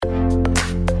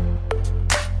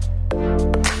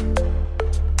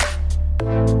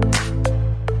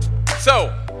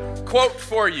quote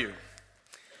for you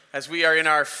as we are in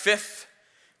our fifth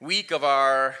week of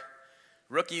our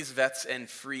Rookies, Vets, and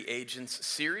Free Agents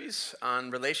series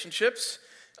on relationships.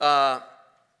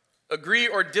 Agree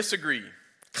or disagree?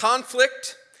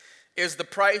 Conflict is the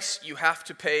price you have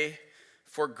to pay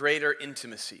for greater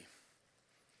intimacy.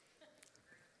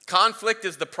 Conflict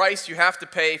is the price you have to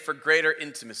pay for greater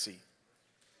intimacy.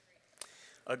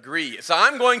 Agree. So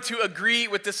I'm going to agree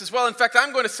with this as well. In fact,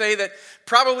 I'm going to say that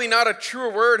probably not a truer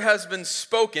word has been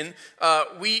spoken.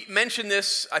 We mentioned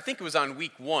this, I think it was on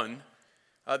week 1,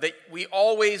 that we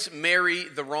always marry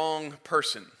the wrong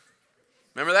person.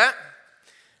 Remember that?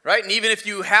 Right? And even if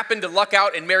you happen to luck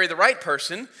out and marry the right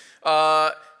person,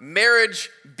 marriage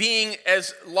being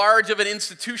as large of an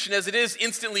institution as it is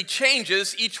instantly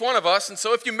changes each one of us. And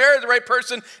so if you marry the right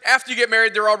person, after you get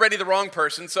married, they're already the wrong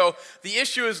person. So the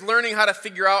issue is learning how to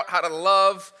figure out how to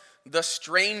love the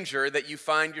stranger that you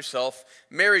find yourself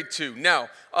married to. Now,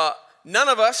 none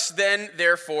of us then,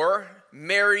 therefore,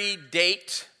 marry,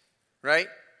 date, right,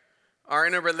 are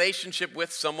in a relationship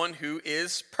with someone who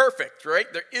is perfect, right?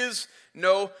 There is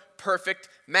no perfect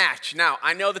match. Now,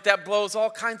 I know that blows all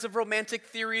kinds of romantic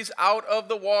theories out of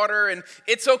the water, and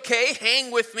it's okay.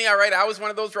 Hang with me, all right? I was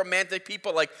one of those romantic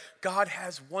people, like, God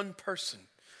has one person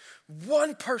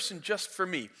just for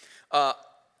me. I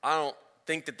don't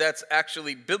think that that's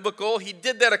actually biblical. He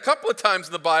did that a couple of times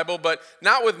in the Bible, but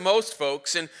not with most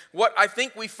folks. And what I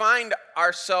think we find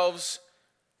ourselves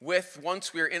with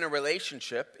once we're in a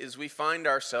relationship is we find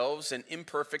ourselves an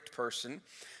imperfect person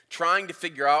trying to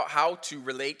figure out how to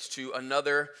relate to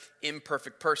another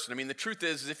imperfect person. I mean, the truth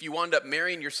is if you wound up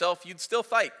marrying yourself, you'd still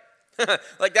fight.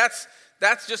 Like that's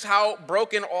just how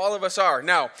broken all of us are.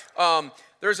 Now,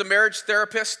 there's a marriage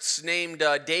therapists named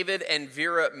David and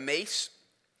Vera Mace.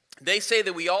 They say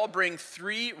that we all bring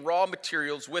 3 raw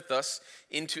materials with us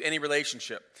into any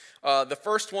relationship. The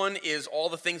first one is all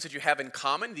the things that you have in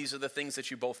common. These are the things that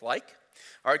you both like.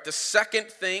 All right, the second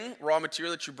thing, raw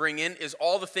material that you bring in, is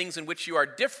all the things in which you are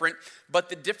different, but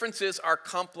the differences are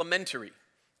complementary.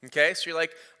 Okay, so you're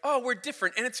like, oh, we're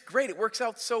different, and it's great. It works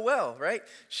out so well, right?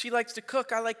 She likes to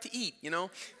cook, I like to eat, you know.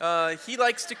 He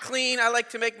likes to clean, I like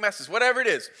to make messes, whatever it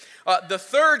is. The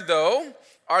third, though,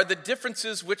 are the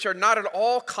differences which are not at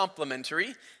all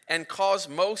complementary and cause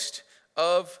most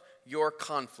of your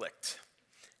conflict.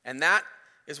 And that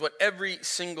is what every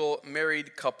single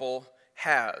married couple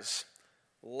has.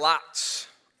 Lots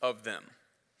of them.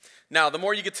 Now, the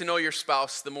more you get to know your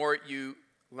spouse, the more you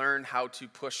learn how to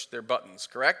push their buttons,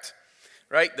 correct?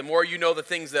 Right? The more you know the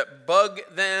things that bug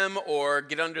them or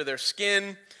get under their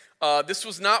skin. This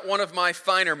was not one of my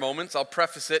finer moments. I'll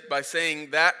preface it by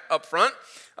saying that up front.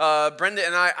 Brenda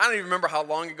and I don't even remember how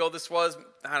long ago this was.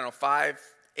 I don't know, 5,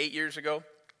 8 years ago.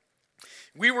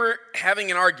 We were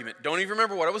having an argument. Don't even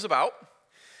remember what it was about.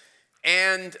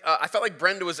 And I felt like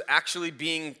Brenda was actually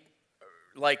being,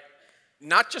 like,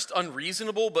 not just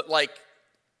unreasonable, but, like,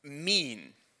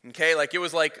 mean. Okay? Like, it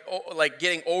was like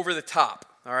getting over the top.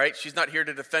 All right? She's not here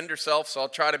to defend herself, so I'll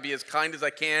try to be as kind as I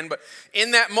can. But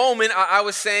in that moment, I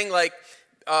was saying, like,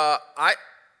 I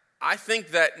think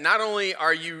that not only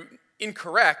are you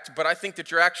incorrect, but I think that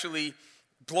you're actually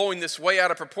blowing this way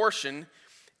out of proportion,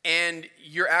 and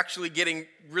you're actually getting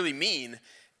really mean.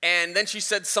 And then she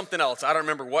said something else. I don't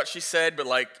remember what she said, but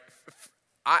like,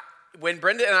 when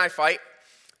Brenda and I fight,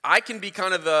 I can be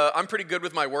kind of I'm pretty good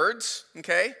with my words,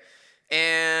 okay?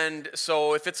 And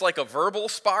so if it's like a verbal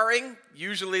sparring,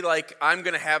 usually like I'm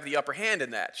going to have the upper hand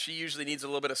in that. She usually needs a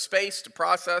little bit of space to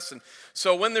process. And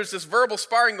so when there's this verbal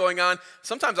sparring going on,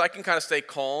 sometimes I can kind of stay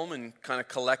calm and kind of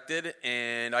collected,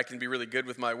 and I can be really good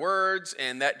with my words,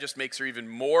 and that just makes her even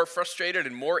more frustrated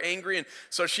and more angry. And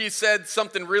so she said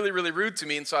something really, really rude to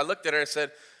me, and so I looked at her and I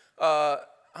said,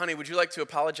 honey, would you like to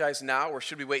apologize now, or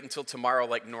should we wait until tomorrow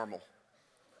like normal?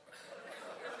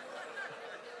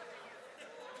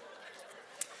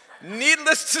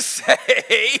 Needless to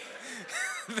say,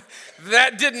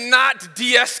 that did not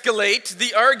de-escalate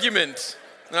the argument,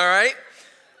 all right?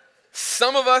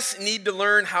 Some of us need to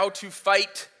learn how to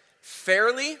fight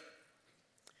fairly,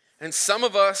 and some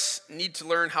of us need to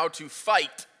learn how to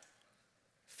fight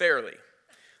fairly.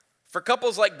 For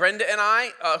couples like Brenda and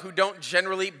I, who don't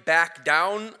generally back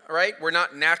down, right? We're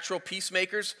not natural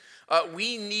peacemakers.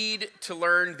 We need to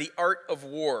learn the art of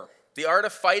war. The art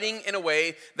of fighting in a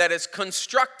way that is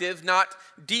constructive, not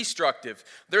destructive.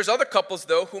 There's other couples,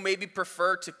 though, who maybe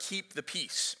prefer to keep the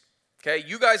peace. Okay?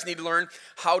 You guys need to learn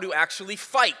how to actually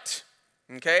fight.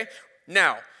 Okay?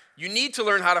 Now, you need to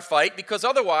learn how to fight because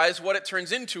otherwise what it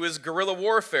turns into is guerrilla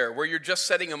warfare, where you're just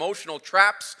setting emotional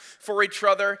traps for each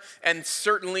other and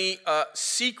certainly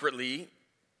secretly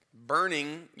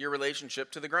burning your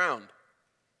relationship to the ground.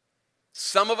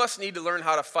 Some of us need to learn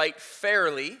how to fight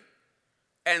fairly,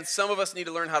 and some of us need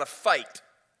to learn how to fight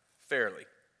fairly.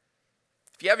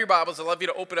 If you have your Bibles, I'd love you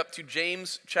to open up to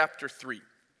James chapter 3.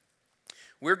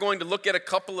 We're going to look at a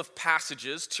couple of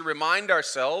passages to remind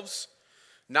ourselves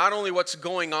not only what's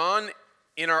going on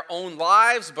in our own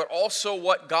lives, but also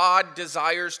what God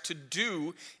desires to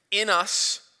do in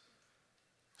us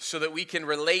so that we can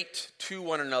relate to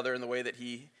one another in the way that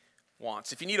he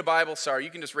wants. If you need a Bible, you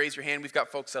can just raise your hand. We've got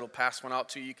folks that'll pass one out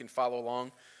to you. You can follow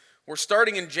along. We're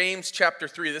starting in James chapter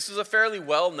 3. This is a fairly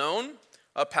well-known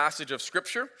passage of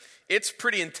Scripture. It's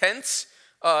pretty intense.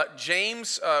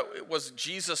 James was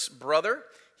Jesus' brother.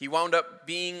 He wound up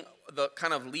being the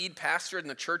kind of lead pastor in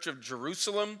the church of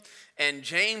Jerusalem, and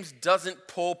James doesn't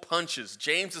pull punches.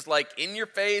 James is like in your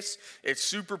face, it's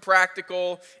super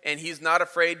practical, and he's not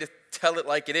afraid to tell it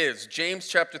like it is. James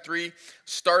chapter 3,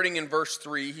 starting in verse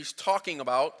 3, he's talking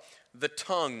about the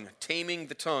tongue, taming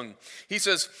the tongue. He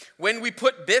says, when we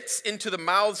put bits into the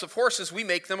mouths of horses, we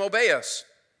make them obey us.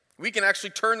 We can actually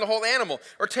turn the whole animal.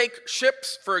 Or take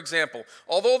ships, for example.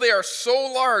 Although they are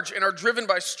so large and are driven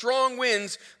by strong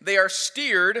winds, they are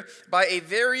steered by a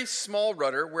very small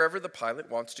rudder wherever the pilot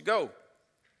wants to go.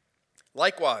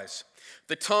 Likewise,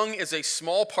 the tongue is a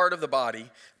small part of the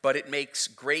body, but it makes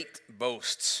great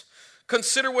boasts.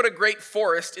 Consider what a great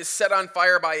forest is set on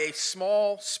fire by a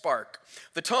small spark.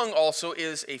 The tongue also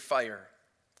is a fire,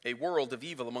 a world of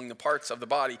evil among the parts of the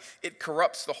body. It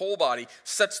corrupts the whole body,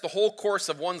 sets the whole course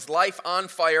of one's life on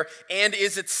fire, and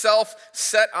is itself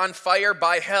set on fire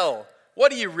by hell. What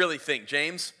do you really think,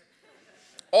 James?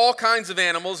 All kinds of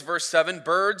animals, verse 7,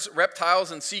 birds,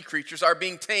 reptiles, and sea creatures are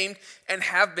being tamed and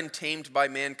have been tamed by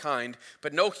mankind,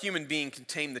 but no human being can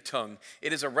tame the tongue.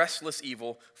 It is a restless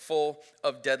evil full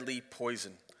of deadly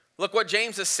poison. Look what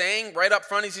James is saying right up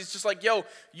front. He's just like,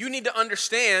 you need to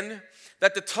understand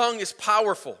that the tongue is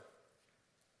powerful.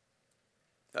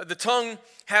 The tongue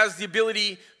has the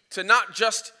ability to not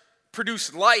just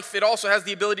produce life, it also has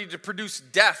the ability to produce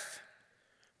death.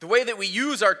 The way that we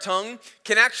use our tongue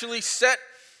can actually set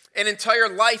an entire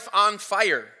life on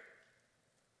fire.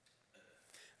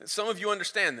 And some of you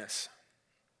understand this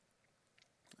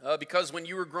because when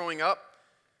you were growing up,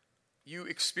 you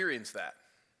experienced that.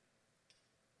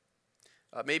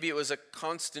 Maybe it was a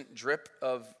constant drip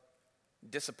of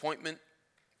disappointment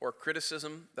or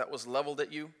criticism that was leveled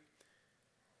at you.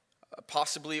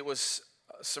 Possibly it was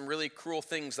some really cruel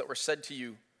things that were said to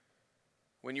you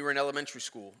when you were in elementary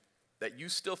school that you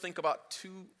still think about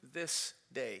to this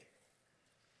day.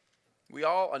 We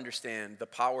all understand the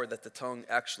power that the tongue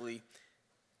actually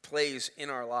plays in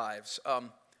our lives.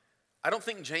 I don't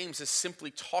think James is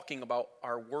simply talking about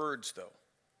our words, though.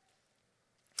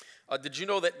 Did you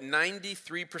know that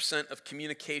 93% of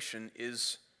communication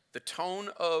is the tone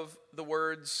of the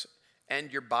words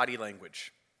and your body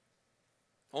language?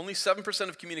 Only 7%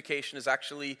 of communication is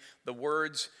actually the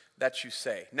words that you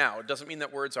say. Now, it doesn't mean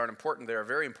that words aren't important. They are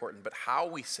very important, but how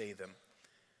we say them,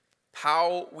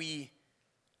 how we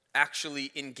actually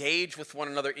engage with one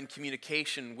another in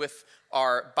communication with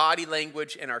our body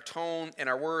language and our tone and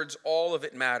our words, all of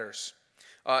it matters.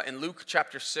 In Luke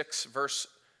chapter 6, verse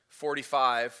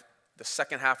 45, the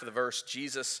second half of the verse,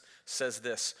 Jesus says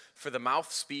this, "For the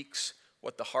mouth speaks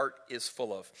what the heart is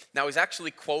full of." Now, he's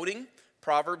actually quoting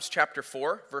Proverbs chapter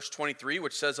 4, verse 23,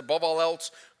 which says, "Above all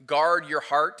else, guard your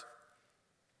heart,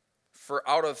 for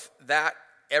out of that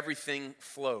everything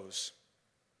flows."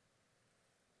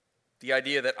 The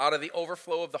idea that out of the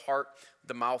overflow of the heart,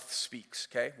 the mouth speaks,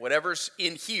 okay? Whatever's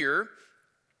in here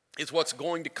is what's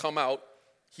going to come out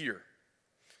here.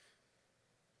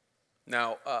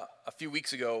 Now, a few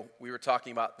weeks ago, we were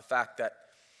talking about the fact that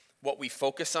what we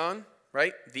focus on,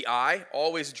 right, the eye,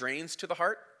 always drains to the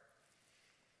heart.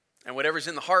 And whatever's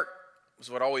in the heart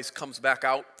is what always comes back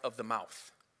out of the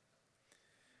mouth.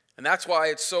 And that's why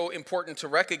it's so important to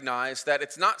recognize that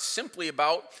it's not simply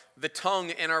about the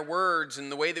tongue and our words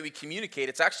and the way that we communicate.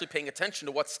 It's actually paying attention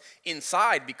to what's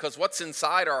inside, because what's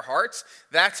inside our hearts,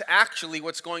 that's actually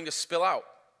what's going to spill out.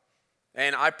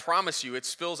 And I promise you, it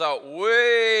spills out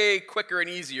way quicker and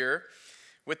easier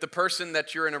with the person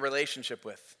that you're in a relationship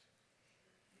with.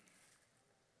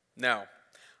 Now,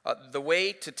 the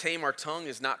way to tame our tongue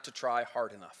is not to try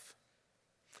hard enough.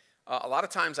 A lot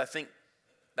of times I think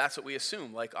that's what we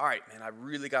assume. Like, all right, man, I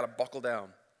really got to buckle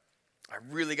down. I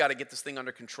really got to get this thing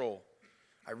under control.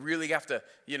 I really have to,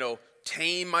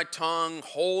 tame my tongue,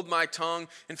 hold my tongue.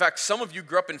 In fact, some of you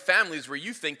grew up in families where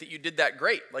you think that you did that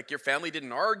great. Like your family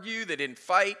didn't argue, they didn't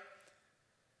fight.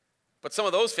 But some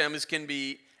of those families can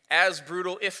be as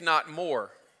brutal, if not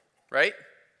more, right?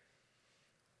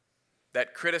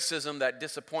 That criticism, that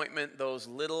disappointment, those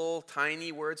little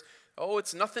tiny words, oh,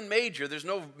 it's nothing major. There's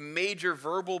no major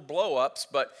verbal blow-ups,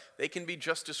 but they can be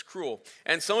just as cruel.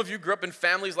 And some of you grew up in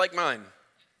families like mine,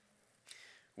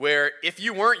 where if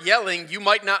you weren't yelling, you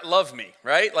might not love me,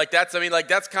 right?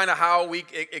 That's kind of how we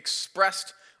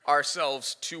expressed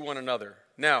ourselves to one another.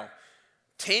 Now,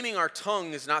 taming our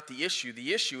tongue is not the issue.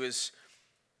 The issue is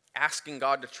asking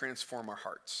God to transform our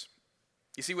hearts.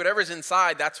 You see, whatever's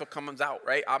inside, that's what comes out,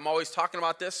 right? I'm always talking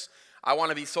about this. I want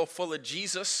to be so full of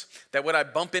Jesus that when I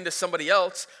bump into somebody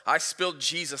else, I spill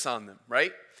Jesus on them,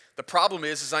 right? The problem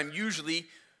is I'm usually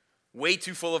way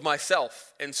too full of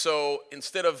myself. And so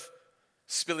instead of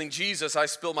spilling Jesus, I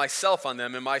spill myself on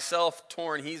them. And myself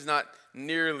torn, he's not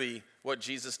nearly what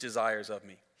Jesus desires of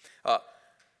me.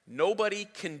 Nobody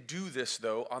can do this,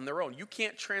 though, on their own. You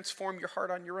can't transform your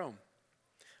heart on your own.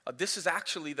 This is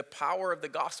actually the power of the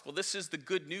gospel. This is the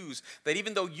good news that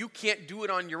even though you can't do it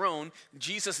on your own,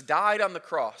 Jesus died on the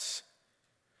cross,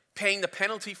 paying the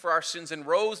penalty for our sins and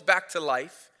rose back to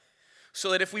life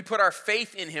so that if we put our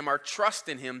faith in him, our trust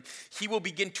in him, he will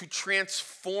begin to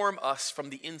transform us from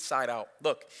the inside out.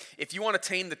 Look, if you want to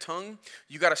tame the tongue,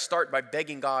 you got to start by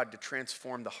begging God to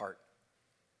transform the heart.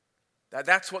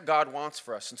 That's what God wants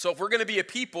for us. And so if we're going to be a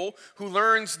people who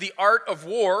learns the art of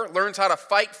war, learns how to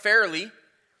fight fairly,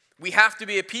 we have to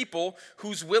be a people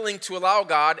who's willing to allow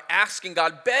God, asking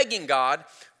God, begging God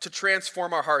to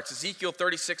transform our hearts. Ezekiel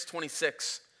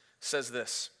 36:26 says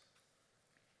this.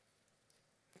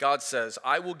 God says,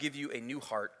 I will give you a new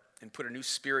heart and put a new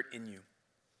spirit in you.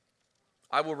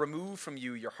 I will remove from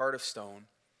you your heart of stone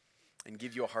and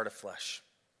give you a heart of flesh.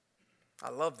 I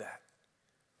love that.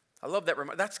 I love that.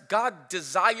 That's God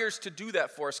desires to do that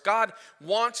for us. God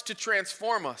wants to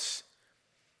transform us.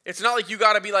 It's not like you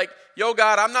got to be like, yo,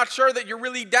 God, I'm not sure that you're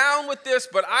really down with this,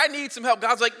 but I need some help.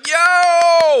 God's like,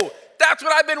 yo, that's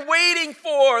what I've been waiting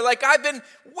for. Like, I've been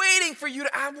waiting for you to,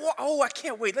 I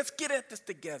can't wait. Let's get at this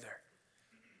together.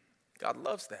 God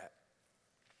loves that.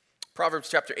 Proverbs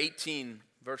chapter 18,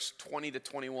 verse 20 to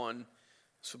 21.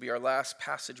 This will be our last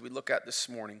passage we look at this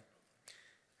morning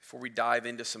before we dive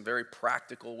into some very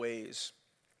practical ways.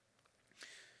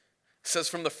 It says,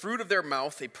 from the fruit of their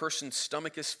mouth a person's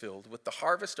stomach is filled. With the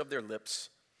harvest of their lips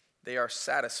they are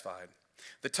satisfied.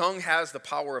 The tongue has the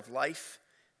power of life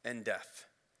and death.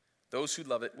 Those who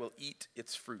love it will eat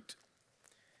its fruit.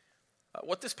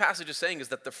 What this passage is saying is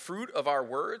that the fruit of our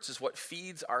words is what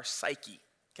feeds our psyche,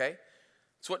 okay?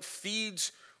 It's what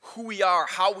feeds who we are,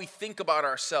 how we think about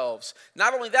ourselves.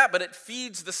 Not only that, but it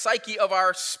feeds the psyche of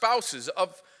our spouses,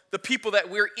 of the people that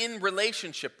we're in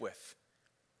relationship with,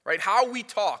 right? How we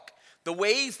talk, the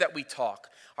ways that we talk.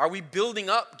 Are we building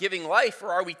up, giving life,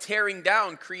 or are we tearing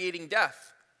down, creating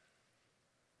death?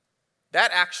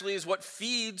 That actually is what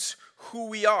feeds who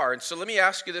we are. And so let me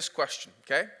ask you this question,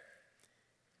 okay?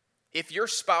 If your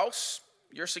spouse,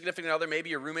 your significant other, maybe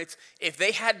your roommates, if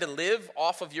they had to live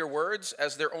off of your words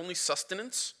as their only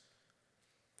sustenance,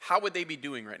 how would they be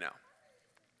doing right now?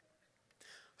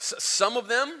 Some of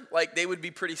them, they would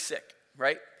be pretty sick,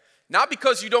 right? Not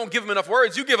because you don't give them enough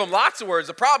words. You give them lots of words.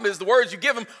 The problem is the words you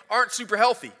give them aren't super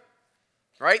healthy,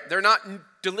 right? They're not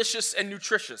delicious and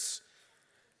nutritious.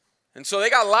 And so they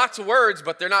got lots of words,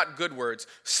 but they're not good words.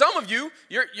 Some of you,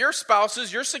 your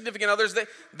spouses, your significant others,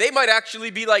 they might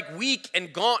actually be weak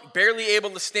and gaunt, barely able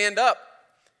to stand up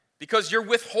because you're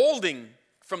withholding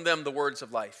from them the words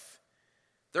of life.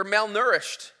 They're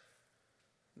malnourished.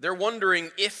 They're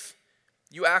wondering if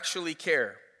you actually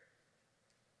care.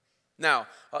 Now,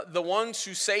 the ones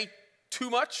who say too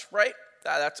much, right?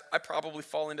 I probably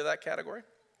fall into that category.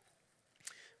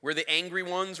 We're the angry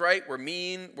ones, right? We're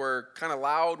mean, we're kind of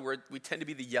loud, we tend to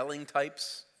be the yelling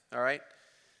types, all right?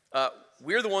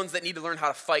 We're the ones that need to learn how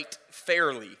to fight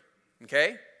fairly,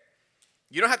 okay?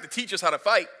 You don't have to teach us how to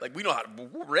fight. We know how to,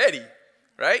 we're ready,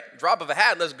 right? Drop of a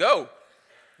hat, let's go.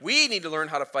 We need to learn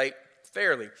how to fight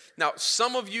fairly. Now,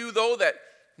 some of you, though, that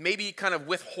maybe kind of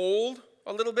withhold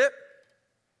a little bit,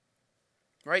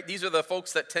 right? These are the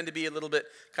folks that tend to be a little bit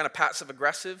kind of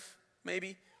passive-aggressive,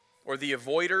 maybe, or the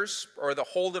avoiders, or the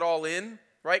hold it all in,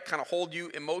 right? Kind of hold you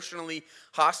emotionally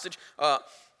hostage.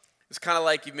 It's kind of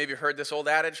like you've maybe heard this old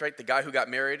adage, right? The guy who got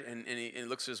married, and he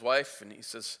looks at his wife, and he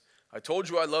says, I told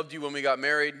you I loved you when we got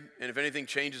married, and if anything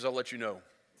changes, I'll let you know.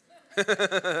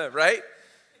 Right?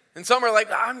 And some are like,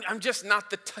 I'm just not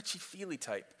the touchy-feely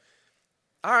type.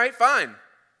 All right, fine.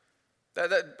 But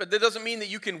that doesn't mean that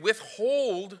you can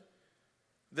withhold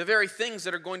the very things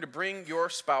that are going to bring your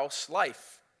spouse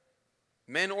life,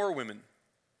 men or women.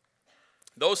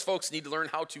 Those folks need to learn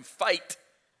how to fight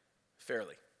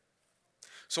fairly.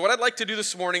 So what I'd like to do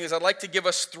this morning is I'd like to give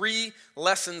us 3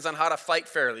 lessons on how to fight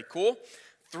fairly. Cool?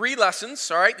 3 lessons,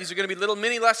 all right? These are going to be little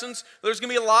mini lessons. There's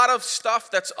going to be a lot of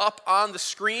stuff that's up on the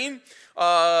screen.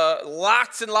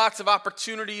 Lots and lots of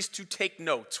opportunities to take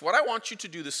notes. What I want you to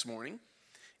do this morning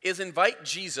is invite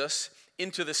Jesus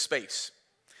into this space.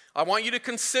 I want you to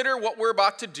consider what we're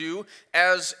about to do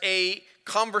as a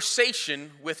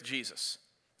conversation with Jesus.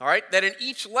 All right? That in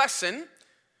each lesson,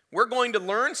 we're going to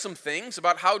learn some things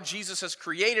about how Jesus has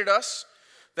created us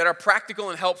that are practical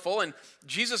and helpful. And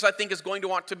Jesus, I think, is going to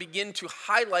want to begin to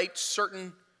highlight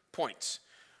certain points.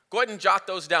 Go ahead and jot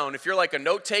those down. If you're like a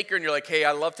note taker and you're like, hey,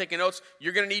 I love taking notes,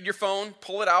 you're going to need your phone.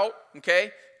 Pull it out,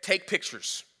 okay? Take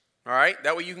pictures, all right?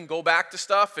 That way you can go back to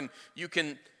stuff and you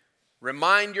can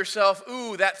remind yourself,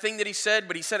 ooh, that thing that he said,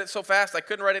 but he said it so fast I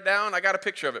couldn't write it down. I got a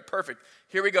picture of it. Perfect.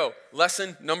 Here we go.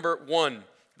 Lesson number 1.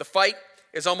 The fight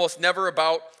is almost never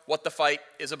about what the fight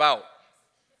is about,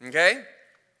 okay?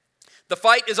 The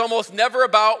fight is almost never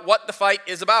about what the fight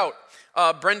is about.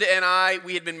 Brenda and I,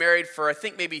 we had been married for I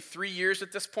think maybe 3 years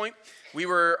at this point. We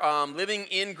were living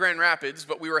in Grand Rapids,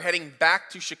 but we were heading back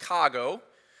to Chicago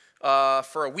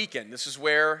for a weekend. This is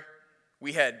where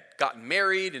we had gotten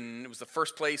married, and it was the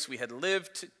first place we had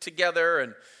lived together.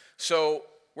 And so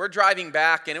we're driving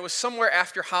back, and it was somewhere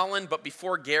after Holland, but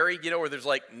before Gary, you know, where there's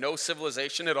like no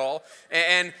civilization at all.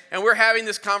 And we're having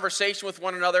this conversation with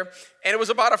one another, and it was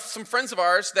about some friends of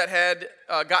ours that had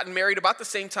gotten married about the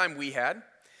same time we had,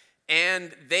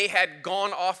 and they had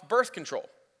gone off birth control.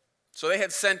 So they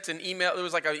had sent an email. It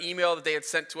was like an email that they had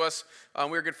sent to us.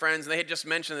 We were good friends, and they had just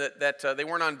mentioned that they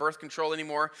weren't on birth control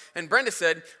anymore. And Brenda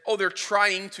said, oh, they're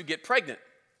trying to get pregnant.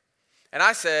 And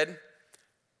I said,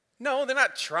 no, they're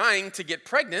not trying to get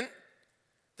pregnant.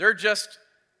 They're just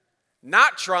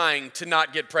not trying to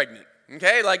not get pregnant,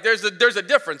 okay? Like there's a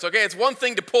difference, okay? It's one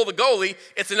thing to pull the goalie.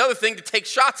 It's another thing to take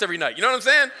shots every night. You know what I'm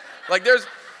saying? Like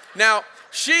now,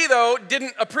 she, though,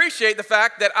 didn't appreciate the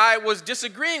fact that I was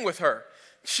disagreeing with her.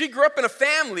 She grew up in a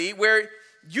family where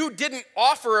you didn't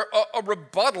offer a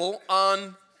rebuttal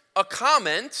on a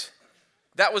comment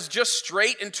that was just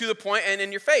straight and to the point and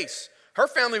in your face. Her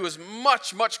family was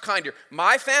much, much kinder.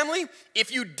 My family,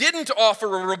 if you didn't offer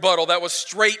a rebuttal that was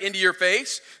straight into your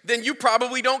face, then you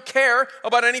probably don't care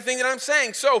about anything that I'm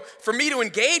saying. So for me to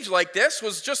engage like this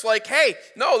was just like, hey,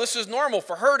 no, this is normal.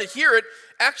 For her to hear it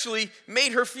actually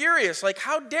made her furious. Like,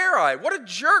 how dare I? What a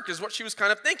jerk is what she was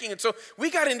kind of thinking. And so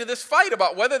we got into this fight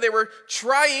about whether they were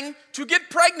trying to get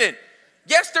pregnant.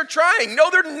 Yes, they're trying.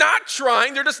 No, they're not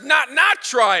trying. They're just not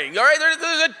trying. All right,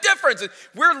 there's a difference.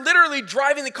 We're literally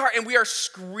driving the car and we are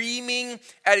screaming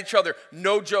at each other.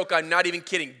 No joke. I'm not even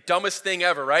kidding. Dumbest thing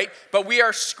ever, right? But we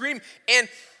are screaming. And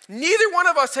neither one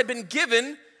of us had been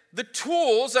given the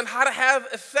tools on how to have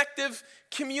effective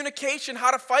communication,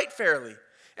 how to fight fairly.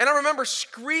 And I remember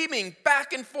screaming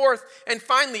back and forth. And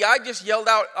finally, I just yelled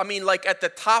out, like at the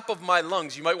top of my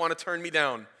lungs. You might want to turn me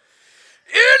down.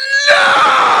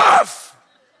 Enough!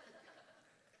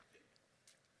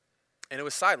 And it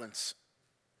was silence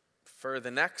for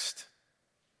the next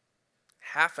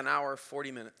half an hour,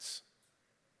 40 minutes.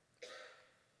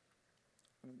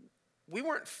 We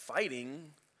weren't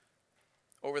fighting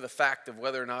over the fact of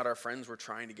whether or not our friends were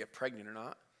trying to get pregnant or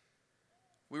not.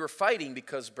 We were fighting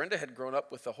because Brenda had grown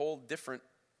up with a whole different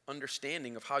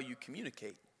understanding of how you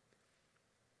communicate.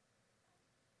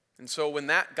 And so when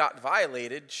that got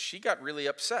violated, she got really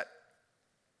upset.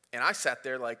 And I sat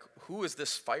there like, who is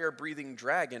this fire-breathing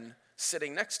dragon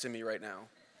sitting next to me right now?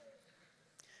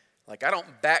 Like, I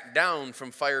don't back down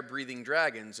from fire-breathing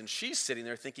dragons. And she's sitting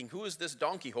there thinking, who is this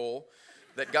donkey hole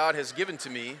that God has given to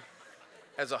me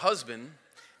as a husband?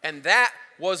 And that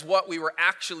was what we were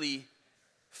actually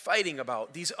fighting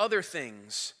about, these other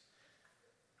things.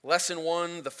 Lesson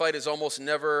 1, the fight is almost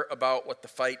never about what the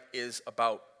fight is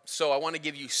about. So I want to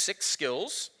give you 6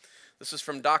 skills. This is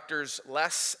from Doctors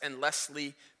Les and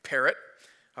Leslie Parrott.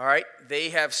 All right, they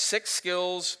have 6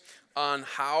 skills on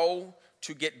how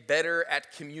to get better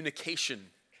at communication.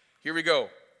 Here we go.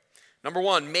 Number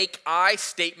 1, make I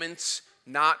statements,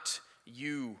 not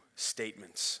you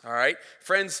statements. All right,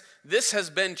 friends, this has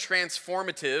been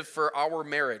transformative for our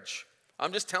marriage.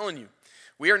 I'm just telling you,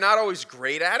 we are not always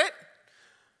great at it.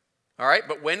 All right,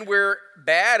 but when we're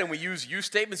bad and we use you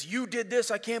statements, you did this,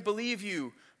 I can't believe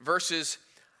you, versus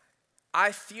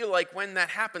I feel like when that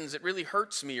happens, it really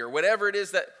hurts me, or whatever it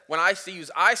is that when I use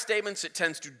I statements, it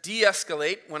tends to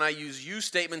de-escalate. When I use you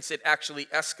statements, it actually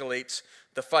escalates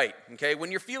the fight, okay? When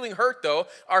you're feeling hurt, though,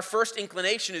 our first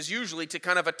inclination is usually to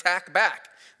kind of attack back.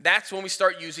 That's when we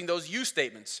start using those you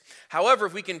statements. However,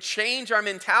 if we can change our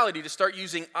mentality to start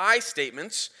using I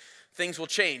statements, things will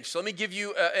change. So let me give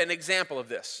you an example of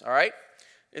this, all right?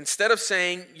 instead of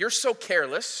saying, "You're so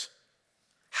careless.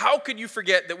 How could you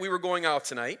forget that we were going out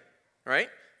tonight?" Right?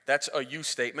 That's a you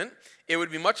statement. It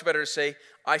would be much better to say,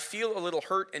 "I feel a little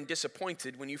hurt and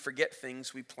disappointed when you forget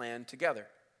things we planned together."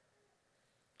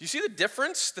 Do you see the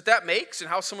difference that makes in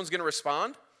how someone's going to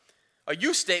respond? A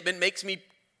you statement makes me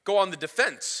go on the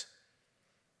defense.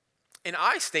 An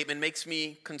I statement makes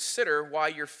me consider why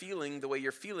you're feeling the way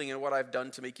you're feeling and what I've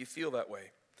done to make you feel that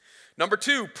way. Number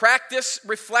 2, practice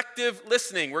reflective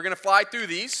listening. We're going to fly through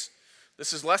these.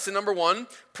 This is lesson number 1.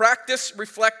 Practice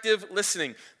reflective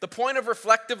listening. The point of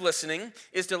reflective listening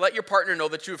is to let your partner know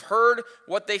that you've heard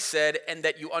what they said and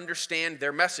that you understand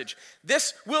their message.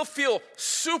 This will feel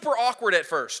super awkward at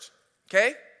first,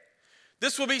 okay?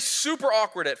 This will be super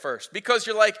awkward at first because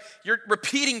you're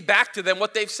repeating back to them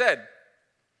what they've said.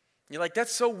 You're like,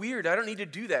 "That's so weird. I don't need to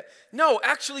do that." No,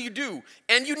 actually you do.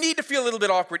 And you need to feel a little bit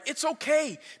awkward. It's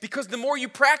okay, because the more you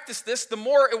practice this, the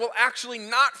more it will actually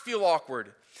not feel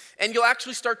awkward. And you'll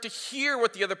actually start to hear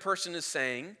what the other person is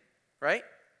saying, right?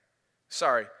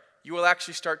 You will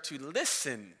actually start to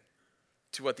listen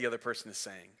to what the other person is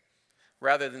saying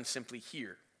rather than simply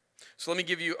hear. So let me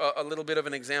give you a little bit of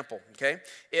an example, okay?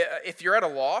 If you're at a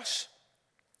loss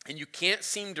and you can't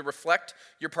seem to reflect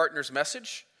your partner's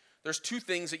message, there's 2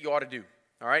 things that you ought to do,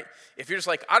 all right? If you're just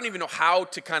like, "I don't even know how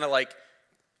to kind of like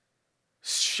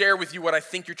share with you what I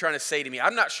think you're trying to say to me.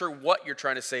 I'm not sure what you're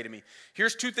trying to say to me."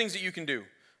 Here's 2 things that you can do.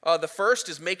 The first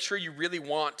is make sure you really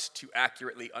want to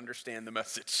accurately understand the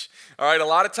message. All right, a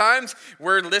lot of times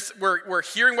we're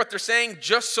hearing what they're saying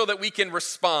just so that we can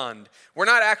respond. We're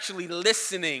not actually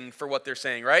listening for what they're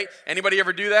saying, right? Anybody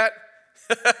ever do that?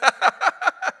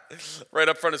 Right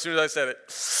up front as soon as I said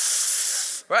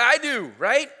it. Well, I do,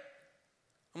 right?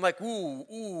 I'm like, I'm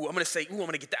going to say, I'm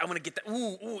going to get that,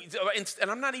 and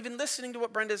I'm not even listening to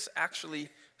what Brenda's actually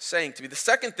saying to me. The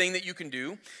second thing that you can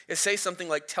do is say something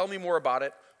like, "Tell me more about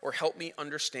it," or "Help me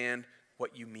understand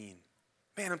what you mean."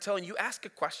 Man, I'm telling you, ask a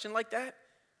question like that,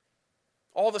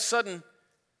 all of a sudden,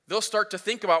 they'll start to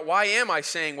think about, why am I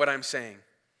saying what I'm saying?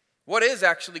 What is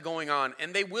actually going on?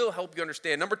 And they will help you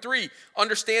understand. Number 3,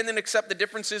 understand and accept the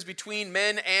differences between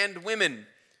men and women.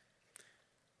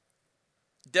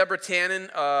 Deborah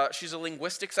Tannen, she's a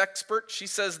linguistics expert. She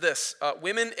says this: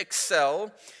 women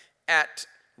excel at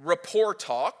rapport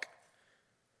talk.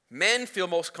 Men feel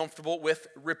most comfortable with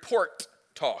report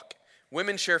talk.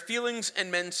 Women share feelings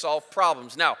and men solve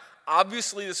problems. Now,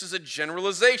 obviously, this is a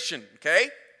generalization,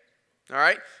 okay? All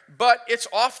right? But it's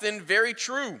often very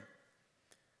true.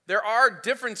 There are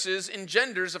differences in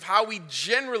genders of how we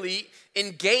generally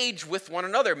engage with one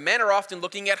another. Men are often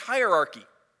looking at hierarchy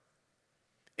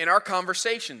in our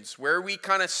conversations, where we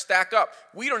kind of stack up.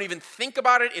 We don't even think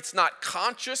about it. It's not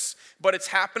conscious, but it's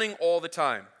happening all the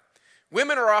time.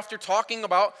 Women are often talking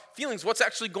about feelings, what's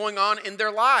actually going on in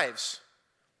their lives.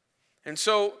 And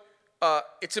so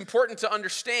it's important to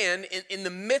understand in the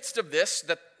midst of this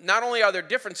that not only are there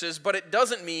differences, but it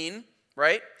doesn't mean,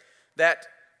 right, that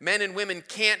men and women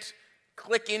can't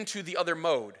click into the other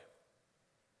mode.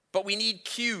 But we need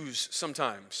cues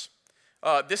sometimes.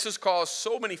 This has caused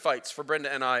so many fights for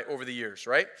Brenda and I over the years,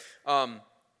 right?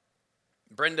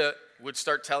 Brenda would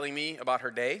start telling me about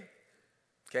her day.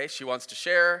 Okay, she wants to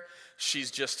share. She's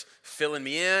just filling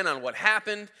me in on what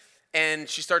happened. And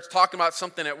she starts talking about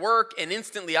something at work, and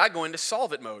instantly I go into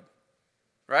solve it mode,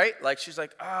 right? Like she's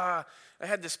like, I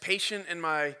had this patient and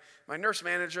my nurse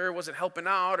manager wasn't helping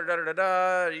out, or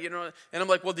da-da-da-da, you know. And I'm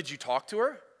like, well, did you talk to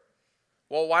her?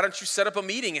 Well, why don't you set up a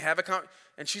meeting and have a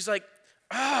And she's like,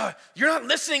 you're not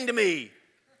listening to me.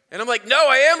 And I'm like, no,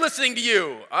 I am listening to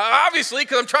you. Obviously,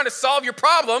 because I'm trying to solve your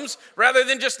problems rather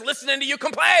than just listening to you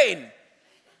complain,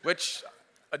 which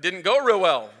didn't go real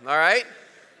well, all right?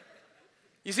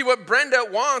 You see, what Brenda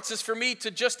wants is for me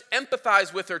to just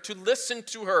empathize with her, to listen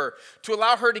to her, to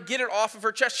allow her to get it off of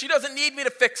her chest. She doesn't need me to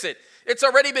fix it. It's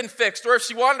already been fixed. Or if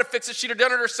she wanted to fix it, she'd have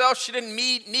done it herself. She didn't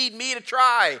need me to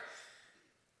try.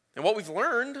 And what we've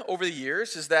learned over the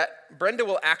years is that Brenda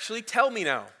will actually tell me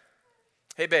now,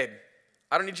 hey, babe,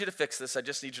 I don't need you to fix this. I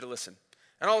just need you to listen.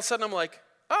 And all of a sudden I'm like,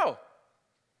 oh,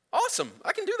 awesome.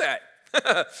 I can do that.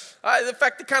 In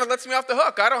fact, it kind of lets me off the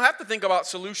hook. I don't have to think about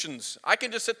solutions. I can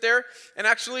just sit there and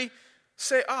actually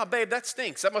say, babe, that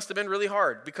stinks. That must have been really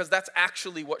hard, because that's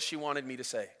actually what she wanted me to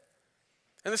say.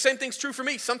 And the same thing's true for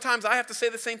me. Sometimes I have to say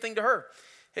the same thing to her.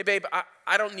 Hey, babe,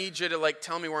 I don't need you to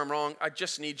tell me where I'm wrong. I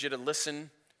just need you to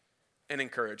listen and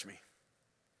encourage me.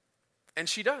 And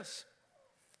she does.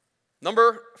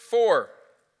 Number 4,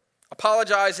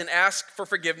 apologize and ask for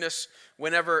forgiveness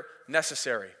whenever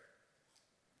necessary.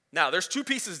 Now, there's 2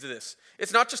 pieces to this.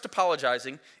 It's not just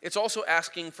apologizing, it's also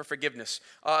asking for forgiveness.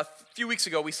 A few weeks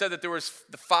ago, we said that there was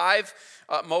the 5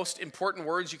 most important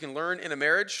words you can learn in a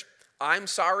marriage. I'm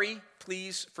sorry,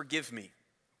 please forgive me.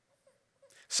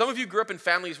 Some of you grew up in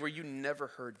families where you never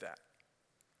heard that.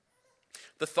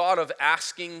 The thought of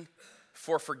asking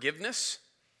for forgiveness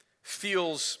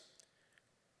feels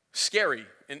scary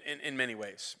in many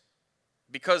ways,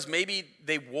 because maybe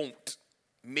they won't.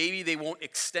 Maybe they won't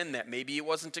extend that. Maybe it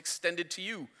wasn't extended to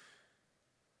you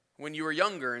when you were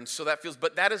younger, and so that feels,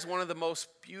 but that is one of the most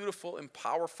beautiful and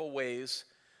powerful ways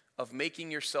of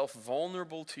making yourself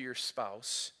vulnerable to your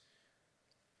spouse,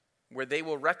 where they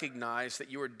will recognize that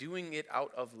you are doing it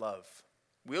out of love.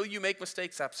 Will you make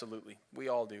mistakes? Absolutely. We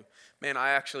all do. Man,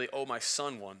 I actually owe my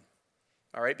son one,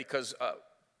 all right, because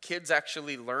kids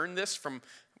actually learn this from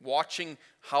watching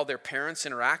how their parents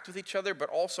interact with each other,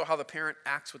 but also how the parent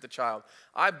acts with the child.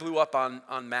 I blew up on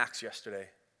Max yesterday.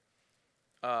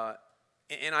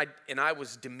 And I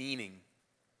was demeaning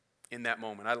in that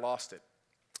moment. I lost it.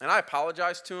 And I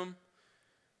apologized to him,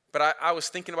 but I was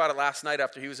thinking about it last night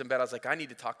after he was in bed. I was like, I need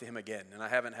to talk to him again, and I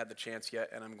haven't had the chance yet,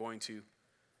 and I'm going to.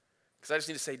 Because I just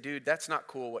need to say, dude, that's not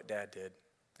cool what Dad did,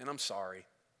 and I'm sorry.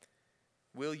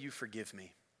 Will you forgive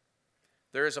me?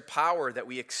 There is a power that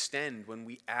we extend when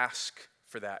we ask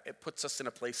for that. It puts us in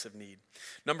a place of need.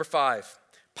 Number 5,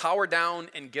 power down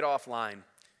and get offline.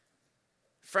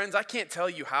 Friends, I can't tell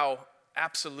you how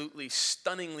absolutely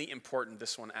stunningly important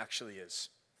this one actually is.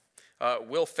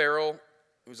 Will Ferrell,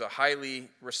 who's a highly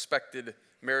respected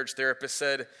marriage therapist,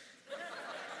 said,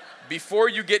 before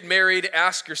you get married,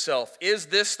 ask yourself, is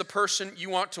this the person you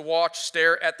want to watch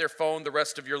stare at their phone the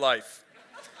rest of your life?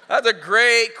 That's a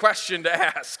great question to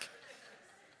ask.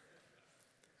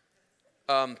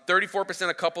 34%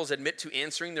 of couples admit to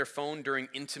answering their phone during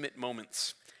intimate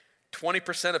moments.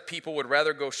 20% of people would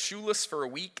rather go shoeless for a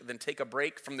week than take a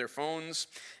break from their phones.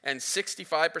 And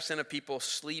 65% of people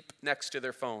sleep next to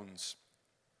their phones.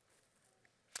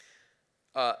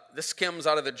 This comes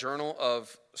out of the Journal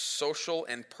of Social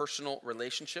and Personal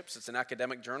Relationships. It's an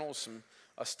academic journal,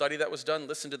 a study that was done.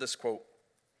 Listen to this quote.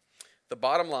 The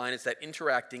bottom line is that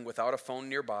interacting without a phone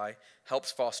nearby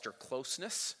helps foster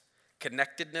closeness,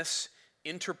 connectedness,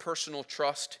 interpersonal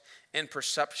trust, and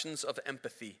perceptions of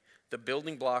empathy, the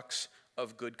building blocks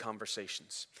of good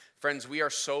conversations. Friends, we are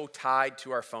so tied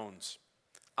to our phones.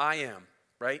 I am,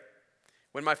 right?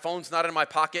 When my phone's not in my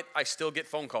pocket, I still get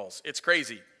phone calls. It's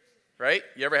crazy, right?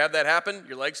 You ever have that happen?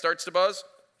 Your leg starts to buzz?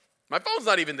 My phone's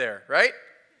not even there, right?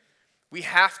 We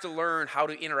have to learn how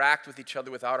to interact with each other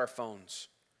without our phones.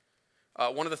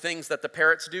 One of the things that the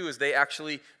parrots do is they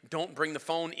actually don't bring the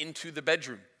phone into the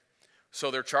bedroom. So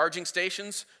their charging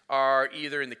stations are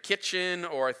either in the kitchen,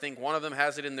 or I think one of them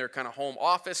has it in their kind of home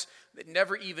office. It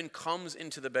never even comes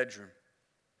into the bedroom.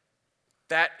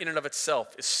 That in and of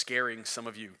itself is scaring some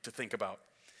of you to think about.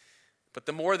 But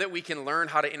the more that we can learn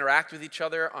how to interact with each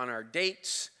other on our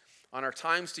dates, on our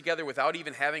times together without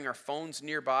even having our phones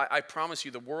nearby, I promise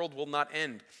you the world will not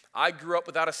end. I grew up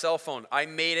without a cell phone. I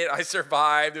made it. I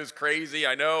survived. It was crazy,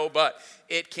 I know, but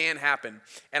it can happen.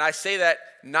 And I say that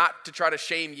not to try to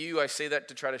shame you. I say that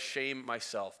to try to shame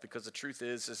myself, because the truth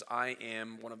is I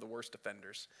am one of the worst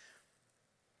offenders.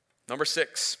 Number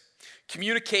 6,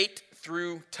 communicate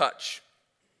through touch.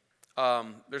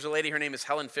 There's a lady, her name is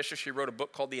Helen Fisher. She wrote a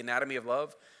book called The Anatomy of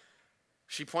Love.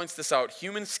 She points this out.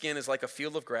 Human skin is like a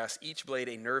field of grass, each blade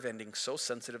a nerve ending so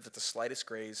sensitive that the slightest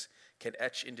graze can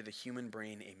etch into the human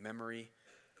brain a memory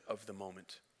of the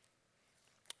moment.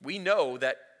 We know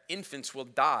that infants will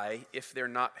die if they're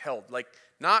not held. Like,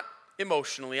 not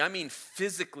emotionally, I mean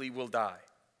physically will die.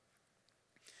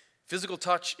 Physical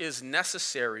touch is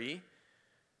necessary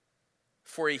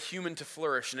for a human to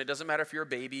flourish, and it doesn't matter if you're a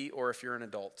baby or if you're an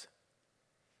adult.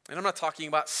 And I'm not talking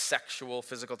about sexual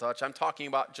physical touch. I'm talking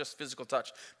about just physical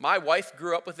touch. My wife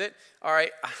grew up with it. All right,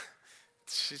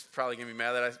 she's probably going to be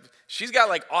mad that she's got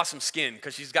like awesome skin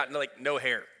because she's got like no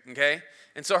hair, okay?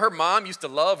 And so her mom used to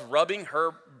love rubbing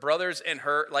her brothers and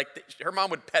her, like her mom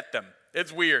would pet them.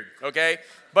 It's weird, okay?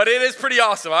 But it is pretty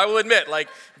awesome, I will admit. Like,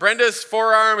 Brenda's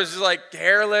forearm is just like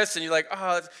hairless, and you're like,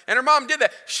 oh, and her mom did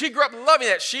that. She grew up loving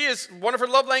that. One of her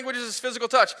love languages is physical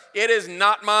touch. It is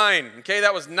not mine, okay?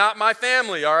 That was not my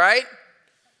family, all right?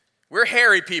 We're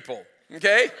hairy people,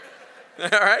 okay? All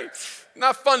right?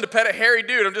 Not fun to pet a hairy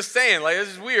dude, I'm just saying, like, this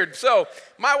is weird. So,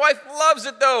 my wife loves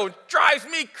it, though. Drives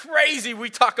me crazy. We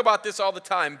talk about this all the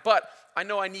time, but I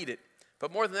know I need it.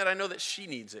 But more than that, I know that she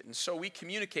needs it. And so we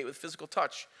communicate with physical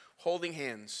touch, holding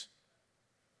hands.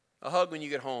 a hug when you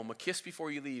get home, a kiss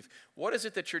before you leave. What is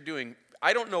it that you're doing?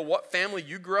 I don't know what family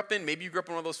you grew up in. Maybe you grew up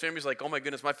in one of those families like, oh my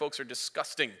goodness, my folks are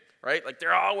disgusting, right? Like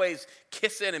they're always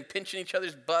kissing and pinching each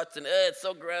other's butts and it's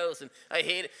so gross and I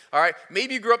hate it. All right,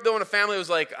 maybe you grew up though in a family that was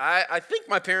like, I think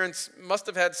my parents must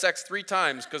have had sex 3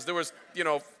 times because there was,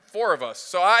 4 of us.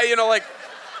 So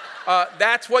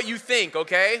that's what you think,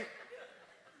 okay?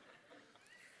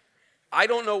 I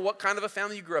don't know what kind of a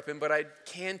family you grew up in, but I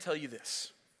can tell you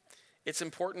this. It's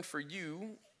important for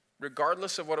you,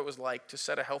 regardless of what it was like, to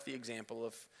set a healthy example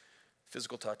of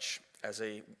physical touch as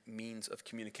a means of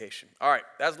communication. All right,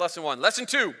 that's lesson 1. Lesson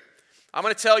 2, I'm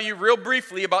going to tell you real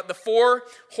briefly about the 4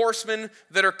 horsemen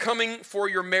that are coming for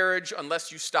your marriage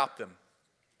unless you stop them.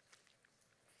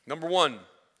 Number 1,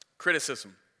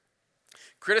 criticism.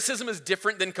 Criticism is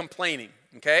different than complaining,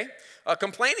 okay?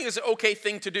 Complaining is an okay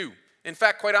thing to do. In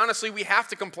fact, quite honestly, we have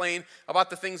to complain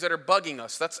about the things that are bugging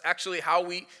us. That's actually how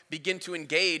we begin to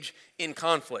engage in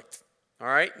conflict. All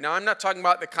right? Now, I'm not talking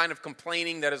about the kind of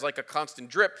complaining that is like a constant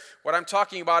drip. What I'm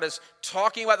talking about is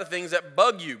talking about the things that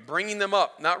bug you, bringing them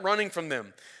up, not running from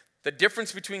them. The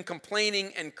difference between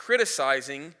complaining and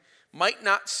criticizing might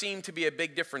not seem to be a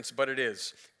big difference, but it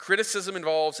is. Criticism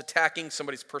involves attacking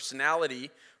somebody's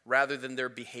personality rather than their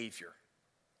behavior.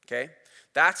 Okay?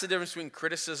 That's the difference between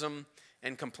criticism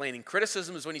and complaining.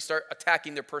 Criticism is when you start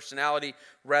attacking their personality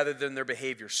rather than their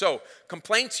behavior. So,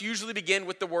 complaints usually begin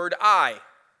with the word I.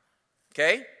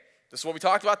 Okay? This is what we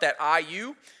talked about, that I,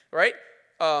 you, right?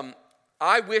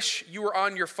 I wish you were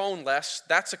on your phone less.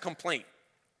 That's a complaint.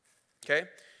 Okay?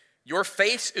 Your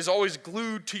face is always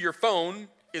glued to your phone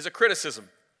is a criticism.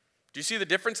 Do you see the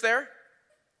difference there?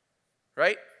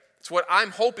 Right? It's what I'm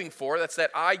hoping for. That's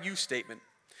that I, you statement.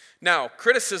 Now,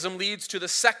 criticism leads to the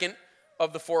second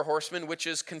of the 4 horsemen, which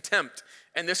is contempt.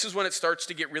 And this is when it starts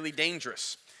to get really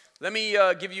dangerous. Let me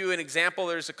give you an example.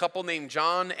 There's a couple named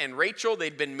John and Rachel.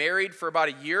 They'd been married for about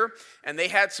a year, and they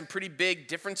had some pretty big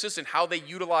differences in how they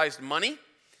utilized money.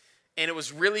 And it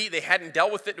was really, they hadn't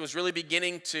dealt with it. It was really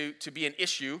beginning to be an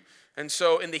issue. And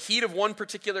so in the heat of one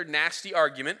particular nasty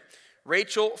argument,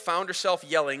 Rachel found herself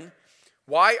yelling,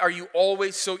 "Why are you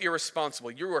always so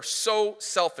irresponsible? You are so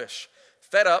selfish."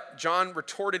 Fed up, John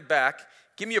retorted back,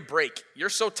 "Give me a break. You're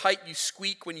so tight you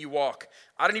squeak when you walk.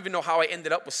 I don't even know how I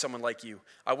ended up with someone like you.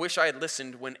 I wish I had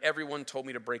listened when everyone told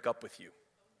me to break up with you."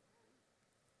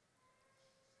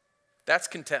 That's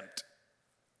contempt.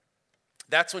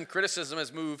 That's when criticism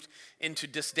has moved into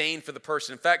disdain for the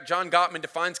person. In fact, John Gottman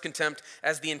defines contempt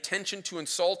as the intention to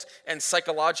insult and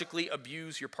psychologically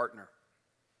abuse your partner.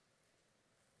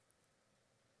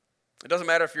 It doesn't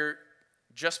matter if you're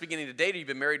just beginning to date or you've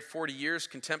been married 40 years,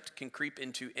 contempt can creep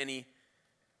into any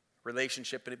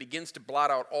relationship, and it begins to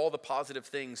blot out all the positive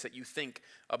things that you think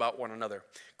about one another.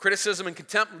 Criticism and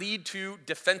contempt lead to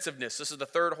defensiveness. This is the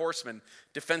 3rd horseman,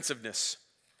 defensiveness.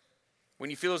 When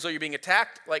you feel as though you're being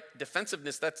attacked, like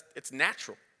defensiveness, it's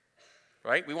natural,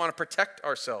 right? We want to protect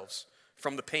ourselves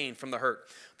from the pain, from the hurt.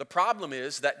 The problem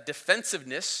is that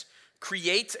defensiveness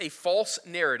creates a false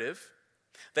narrative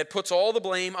that puts all the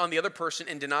blame on the other person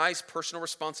and denies personal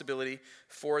responsibility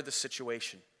for the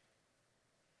situation.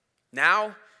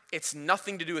 Now, it's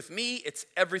nothing to do with me, it's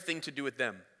everything to do with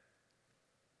them.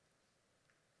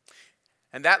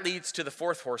 And that leads to the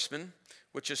 4th horseman,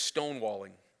 which is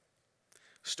stonewalling.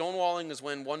 Stonewalling is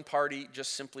when one party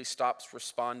just simply stops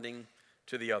responding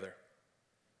to the other.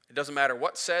 It doesn't matter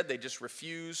what's said, they just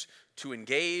refuse to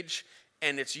engage,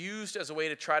 and it's used as a way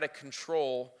to try to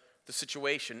control the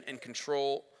situation and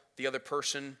control the other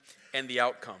person and the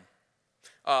outcome.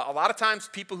 A lot of times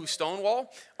people who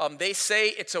stonewall, they say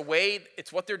it's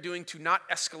what they're doing to not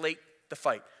escalate the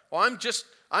fight. Well, I'm just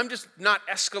not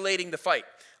escalating the fight.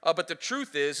 But the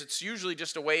truth is, it's usually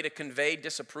just a way to convey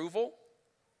disapproval.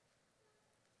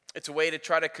 It's a way to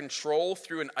try to control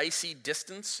through an icy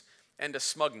distance and a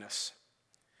smugness.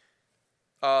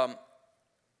 The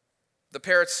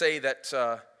parrots say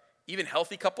that even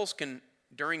healthy couples can,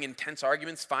 during intense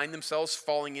arguments, find themselves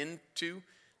falling into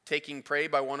taking prey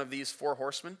by one of these 4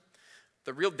 horsemen.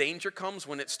 The real danger comes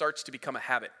when it starts to become a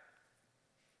habit,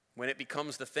 when it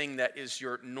becomes the thing that is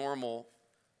your normal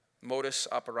modus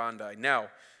operandi. Now,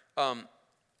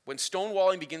 when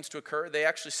stonewalling begins to occur, they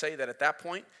actually say that at that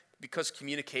point, because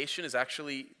communication is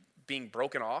actually being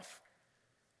broken off,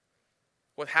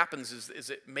 what happens is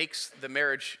it makes the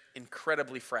marriage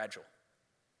incredibly fragile.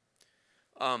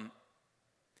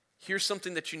 Here's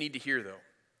something that you need to hear, though.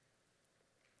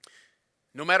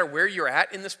 No matter where you're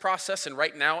at in this process, and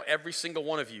right now, every single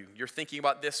one of you, you're thinking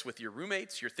about this with your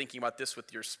roommates, you're thinking about this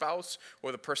with your spouse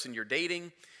or the person you're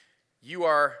dating, you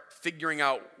are figuring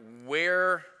out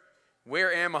where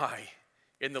am I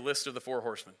in the list of the 4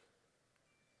 horsemen?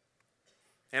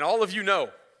 And all of you know,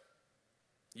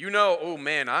 oh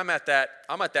man, I'm at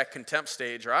that contempt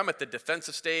stage, or I'm at the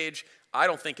defensive stage. I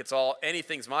don't think it's all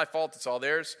anything's my fault, it's all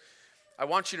theirs. I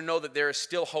want you to know that there is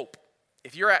still hope.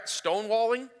 If you're at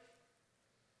stonewalling,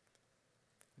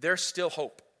 there's still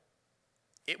hope.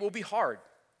 It will be hard.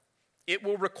 It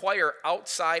will require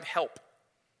outside help.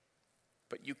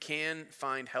 But you can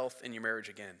find health in your marriage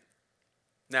again.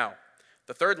 Now,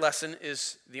 the third lesson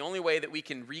is the only way that we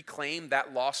can reclaim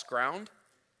that lost ground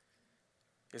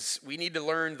is we need to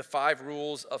learn the 5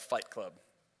 rules of Fight Club.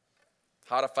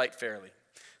 How to fight fairly.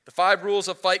 The 5 rules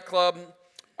of Fight Club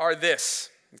are this,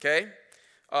 okay?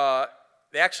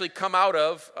 They actually come out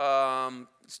of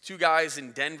 2 guys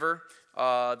in Denver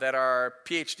that are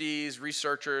PhDs,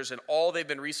 researchers, and all they've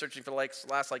been researching for the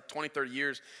last 20, 30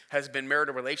 years has been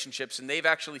marital relationships. And they've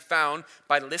actually found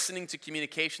by listening to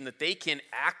communication that they can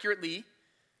accurately,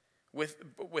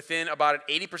 within about an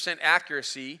 80%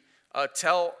 accuracy,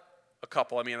 tell a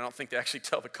couple, I don't think they actually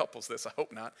tell the couples this, I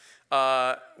hope not,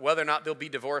 whether or not they'll be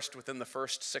divorced within the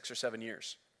first 6 or 7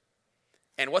 years.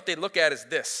 And what they look at is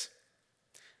this.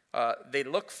 What they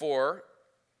look for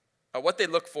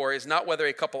is not whether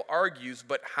a couple argues,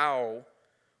 but how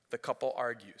the couple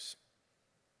argues.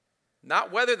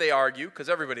 Not whether they argue, because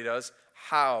everybody does,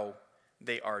 how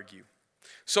they argue.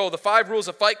 So the 5 rules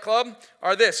of Fight Club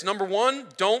are this. Number 1,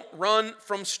 don't run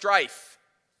from strife.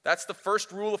 That's the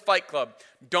first rule of Fight Club.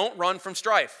 Don't run from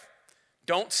strife.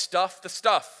 Don't stuff the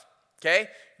stuff, okay?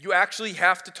 You actually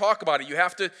have to talk about it. You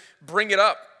have to bring it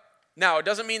up. Now, it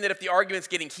doesn't mean that if the argument's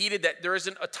getting heated that there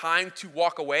isn't a time to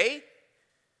walk away,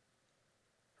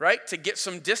 right? To get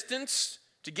some distance,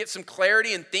 to get some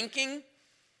clarity in thinking.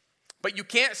 But you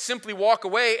can't simply walk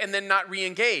away and then not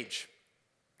re-engage.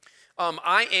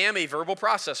 I am a verbal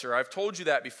processor. I've told you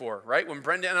that before, right? When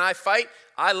Brenda and I fight,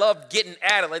 I love getting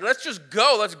at it. Like, let's just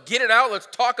go. Let's get it out. Let's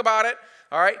talk about it,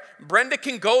 all right? Brenda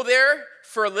can go there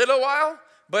for a little while,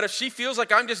 but if she feels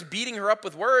like I'm just beating her up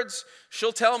with words,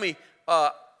 she'll tell me,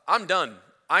 I'm done.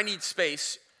 I need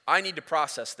space. I need to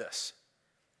process this.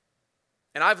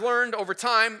 And I've learned over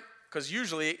time, because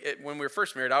usually when we were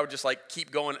first married, I would just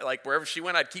keep going, wherever she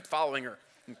went, I'd keep following her,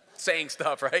 and saying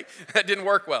stuff, right? That didn't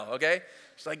work well, okay?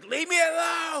 She's like, leave me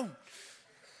alone.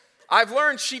 I've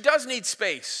learned she does need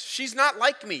space. She's not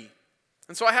like me.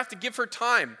 And so I have to give her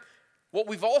time. What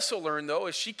we've also learned, though,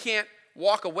 is she can't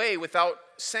walk away without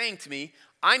saying to me,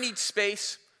 I need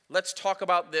space. Let's talk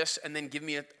about this, and then give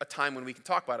me a time when we can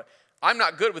talk about it. I'm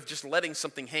not good with just letting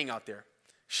something hang out there.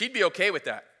 She'd be okay with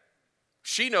that.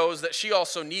 She knows that she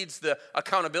also needs the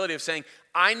accountability of saying,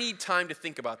 I need time to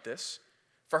think about this.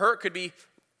 For her, it could be,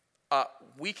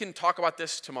 we can talk about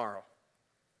this tomorrow.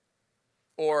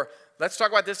 Or let's talk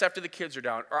about this after the kids are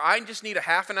down. Or I just need a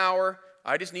half an hour.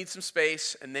 I just need some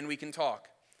space, and then we can talk.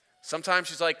 Sometimes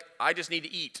she's like, I just need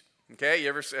to eat. Okay, you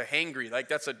ever say hangry?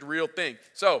 That's a real thing.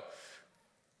 So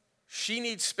she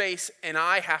needs space, and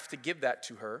I have to give that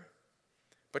to her.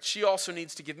 But she also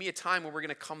needs to give me a time where we're going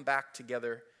to come back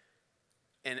together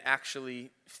and actually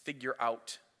figure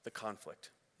out the conflict.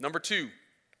 Number 2,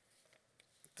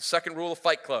 the second rule of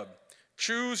Fight Club.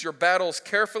 Choose your battles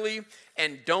carefully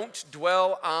and don't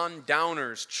dwell on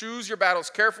downers. Choose your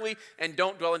battles carefully and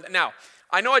don't dwell on... Now,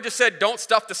 I know I just said don't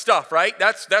stuff the stuff, right?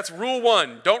 That's rule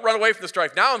 1. Don't run away from the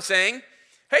strife. Now I'm saying,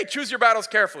 hey, choose your battles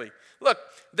carefully. Look,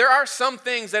 there are some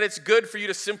things that it's good for you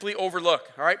to simply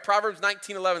overlook, all right? Proverbs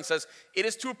 19:11 says, it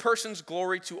is to a person's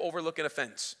glory to overlook an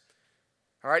offense.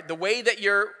 All right? The way that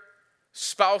your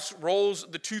spouse rolls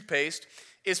the toothpaste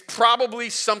is probably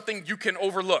something you can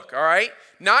overlook, all right?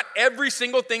 Not every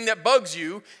single thing that bugs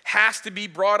you has to be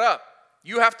brought up.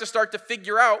 You have to start to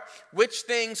figure out which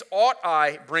things ought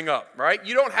I bring up, right?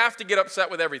 You don't have to get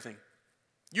upset with everything.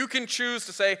 You can choose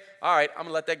to say, all right, I'm going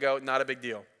to let that go, not a big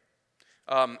deal.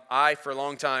 I, for a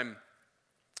long time,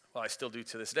 well, I still do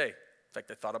to this day. In fact,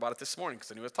 I thought about it this morning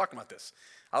because I knew I was talking about this.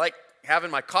 I like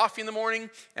having my coffee in the morning,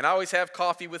 and I always have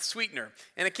coffee with sweetener.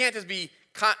 And it can't just be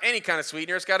any kind of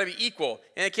sweetener. It's got to be equal.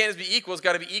 And it can't just be equal. It's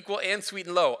got to be equal and sweet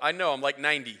and low. I know I'm like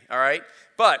 90, all right?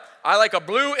 But I like a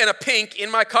blue and a pink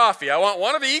in my coffee. I want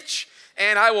one of each,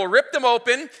 and I will rip them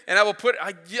open, and I will put,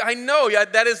 I know, yeah,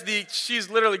 that is she's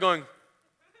literally going,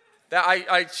 that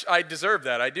I deserve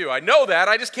that. I do. I know that.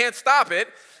 I just can't stop it.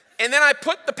 And then I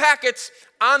put the packets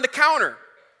on the counter,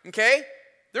 okay?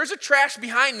 There's a trash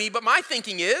behind me, but my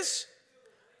thinking is,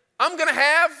 I'm going to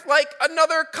have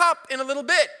another cup in a little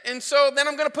bit. And so then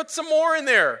I'm going to put some more in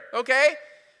there, okay?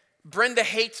 Brenda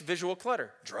hates visual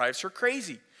clutter. Drives her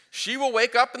crazy. She will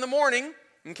wake up in the morning,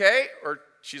 okay? Or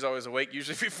she's always awake,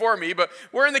 usually before me, but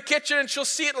we're in the kitchen and she'll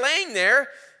see it laying there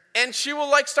and she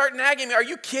will start nagging me. Are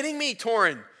you kidding me,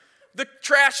 Torin? The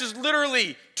trash is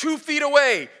literally 2 feet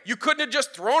away. You couldn't have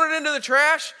just thrown it into the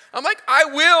trash? I'm like, I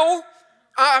will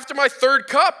after my 3rd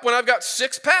cup when I've got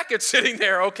 6 packets sitting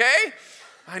there, okay?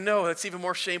 I know, that's even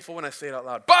more shameful when I say it out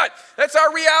loud. But that's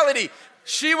our reality.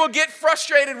 She will get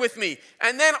frustrated with me.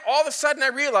 And then all of a sudden I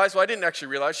realized, well, I didn't actually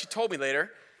realize, she told me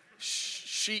later,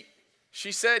 she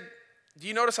said, do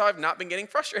you notice how I've not been getting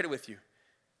frustrated with you?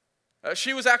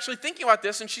 She was actually thinking about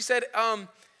this, and she said,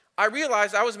 I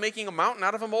realized I was making a mountain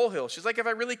out of a molehill. She's like, if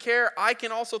I really care, I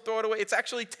can also throw it away. It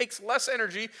actually takes less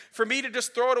energy for me to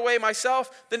just throw it away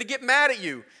myself than to get mad at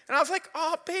you. And I was like,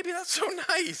 oh, baby, that's so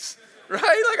nice,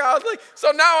 right? Like I was like, so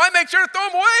now I make sure to throw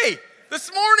them away. This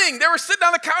morning, they were sitting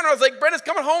on the counter. I was like, Brenda's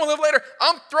coming home a little later.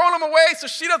 I'm throwing them away so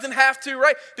she doesn't have to,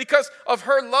 right? Because of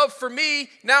her love for me,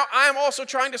 now I'm also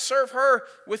trying to serve her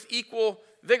with equal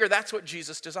vigor. That's what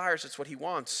Jesus desires. It's what he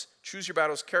wants. Choose your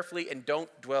battles carefully and don't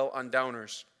dwell on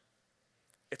downers.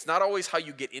 It's not always how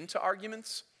you get into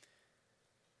arguments,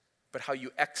 but how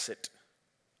you exit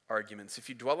arguments. If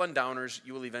you dwell on downers,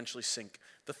 you will eventually sink.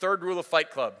 The 3rd rule of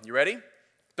Fight Club. You ready?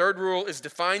 3rd rule is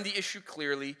define the issue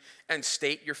clearly and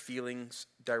state your feelings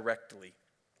directly.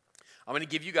 I'm going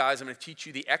to teach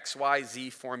you the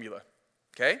XYZ formula.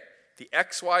 Okay? The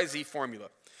XYZ formula.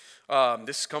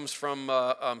 This comes from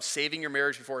Saving Your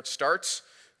Marriage Before It Starts.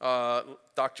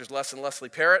 Doctors Les and Leslie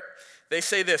Parrott. They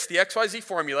say this, the XYZ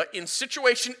formula, in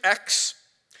situation X,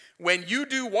 when you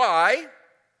do Y,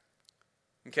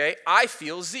 okay, I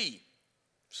feel Z.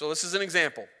 So this is an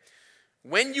example.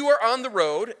 When you are on the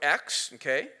road, X,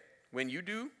 okay, when you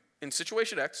do in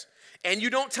situation X, and you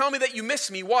don't tell me that you miss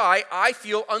me, Y, I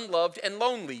feel unloved and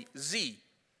lonely, Z.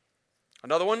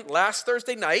 Another one, last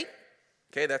Thursday night,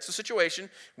 okay, that's the situation.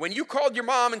 When you called your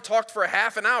mom and talked for a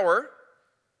half an hour,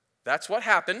 that's what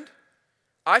happened.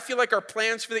 I feel like our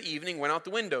plans for the evening went out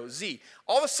the window, Z.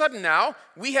 All of a sudden now,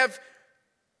 we have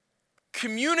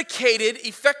communicated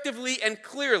effectively and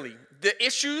clearly. The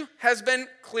issue has been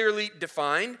clearly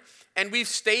defined, and we've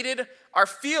stated our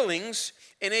feelings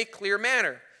in a clear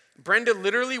manner. Brenda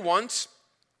literally once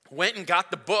went and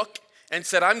got the book and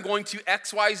said, I'm going to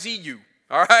XYZ you.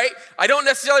 All right? I don't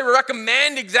necessarily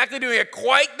recommend exactly doing it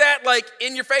quite that, like,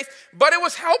 in your face, but it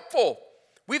was helpful.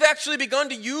 We've actually begun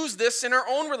to use this in our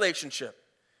own relationship.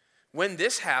 When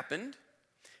this happened,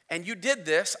 and you did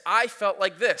this, I felt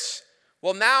like this.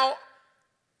 Well, now,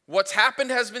 what's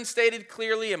happened has been stated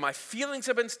clearly, and my feelings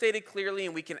have been stated clearly,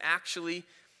 and we can actually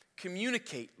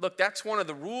communicate. Look, that's one of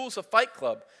the rules of Fight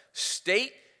Club.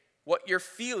 State what you're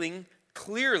feeling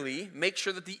clearly. Make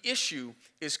sure that the issue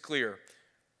is clear.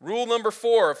 Rule number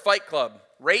 4 of Fight Club.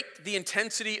 Rate the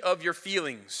intensity of your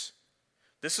feelings.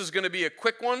 This is going to be a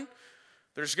quick one.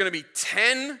 There's going to be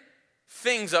 10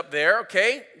 things up there,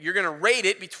 okay? You're going to rate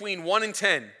it between 1 and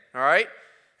 10, all right?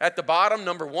 At the bottom,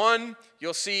 number 1,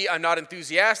 you'll see I'm not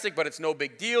enthusiastic, but it's no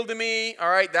big deal to me, all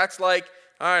right? That's like,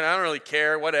 all right, I don't really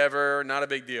care, whatever, not a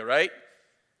big deal, right?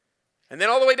 And then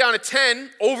all the way down to 10,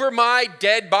 over my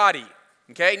dead body,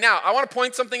 okay? Now, I want to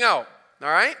point something out, all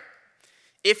right?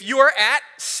 If you are at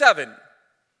 7,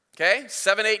 okay,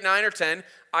 7, 8, 9, or 10,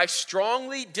 I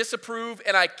strongly disapprove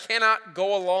and I cannot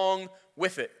go along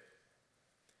with it.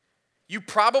 You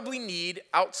probably need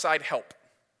outside help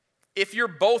if you're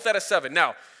both at a 7.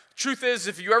 Now, truth is,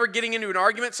 if you're ever getting into an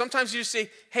argument, sometimes you just say,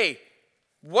 hey,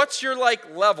 what's your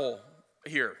level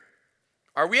here?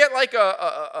 Are we at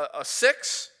a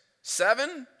 6,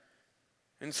 7?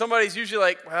 And somebody's usually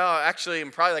like, well, actually,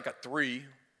 I'm probably like a 3.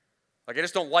 Like, I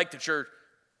just don't like that you're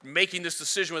making this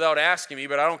decision without asking me,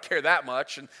 but I don't care that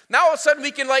much. And now all of a sudden we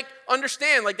can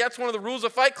understand, that's one of the rules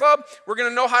of Fight Club. We're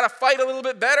going to know how to fight a little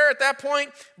bit better at that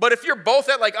point. But if you're both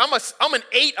at I'm an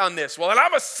 8 on this, well, and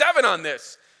I'm a 7 on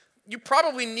this, you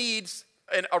probably need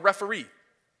a referee.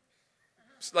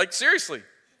 Seriously,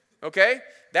 okay?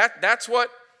 That's what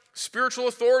spiritual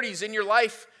authorities in your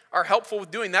life are helpful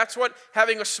with doing. That's what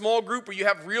having a small group where you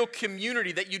have real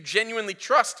community that you genuinely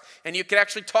trust and you can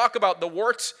actually talk about the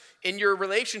warts in your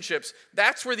relationships.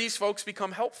 That's where these folks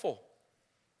become helpful.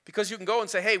 Because you can go and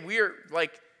say, hey,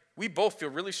 we both feel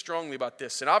really strongly about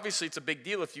this. And obviously it's a big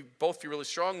deal if you both feel really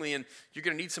strongly and you're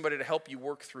going to need somebody to help you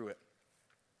work through it.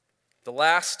 The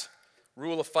last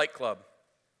rule of Fight Club,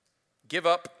 give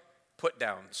up put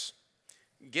downs.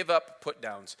 Give up put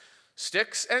downs.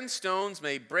 Sticks and stones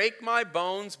may break my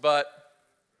bones, but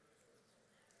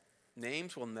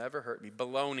names will never hurt me.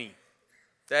 Baloney.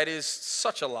 That is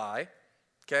such a lie,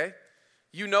 okay?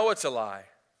 You know it's a lie.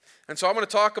 And so I'm going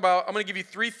to give you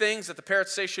 3 things that the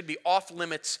Parrots say should be off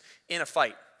limits in a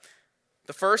fight.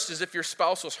 The first is if your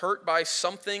spouse was hurt by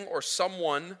something or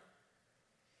someone,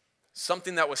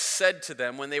 something that was said to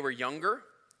them when they were younger,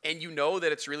 and you know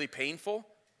that it's really painful,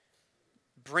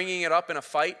 bringing it up in a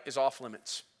fight is off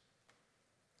limits.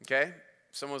 Okay?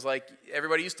 Someone was like,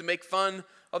 everybody used to make fun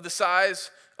of the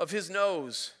size of his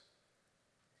nose.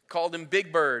 Called him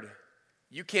Big Bird.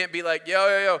 You can't be like,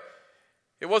 yo.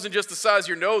 It wasn't just the size of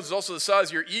your nose, it's also the size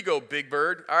of your ego, Big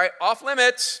Bird. All right, off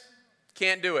limits.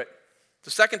 Can't do it.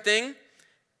 The second thing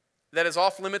that is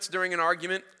off limits during an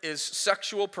argument is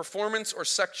sexual performance or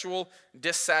sexual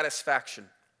dissatisfaction.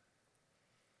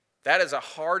 That is a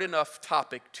hard enough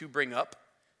topic to bring up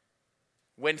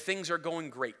when things are going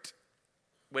great.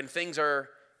 When things are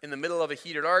in the middle of a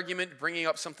heated argument, bringing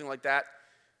up something like that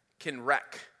can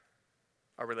wreck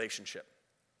a relationship.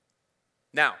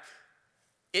 Now,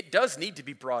 it does need to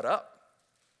be brought up.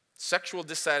 Sexual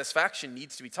dissatisfaction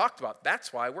needs to be talked about.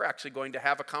 That's why we're actually going to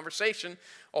have a conversation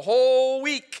a whole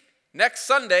week next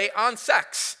Sunday on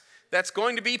sex. That's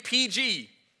going to be PG,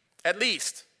 at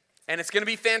least. And it's going to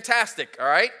be fantastic, all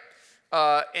right?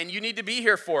 And you need to be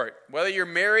here for it. Whether you're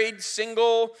married,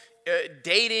 single,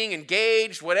 dating,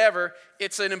 engaged, whatever,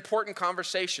 it's an important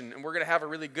conversation. And we're going to have a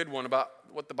really good one about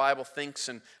what the Bible thinks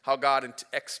and how God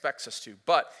expects us to.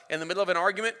 But in the middle of an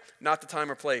argument, not the time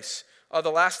or place.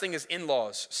 The last thing is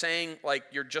in-laws. Saying like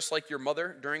you're just like your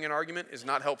mother during an argument is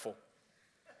not helpful.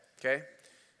 Okay?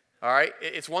 All right?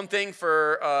 It's one thing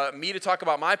for me to talk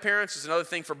about my parents. It's another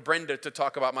thing for Brenda to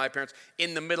talk about my parents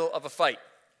in the middle of a fight.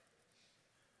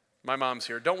 My mom's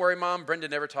here. Don't worry, Mom. Brenda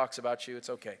never talks about you. It's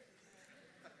okay.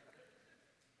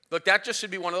 Look, that just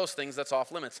should be one of those things that's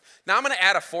off limits. Now, I'm going to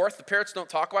add a fourth. The parents don't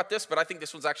talk about this, but I think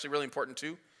this one's actually really important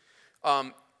too.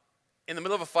 In the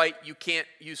middle of a fight, you can't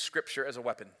use Scripture as a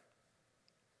weapon.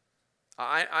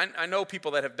 I know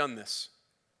people that have done this,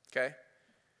 okay?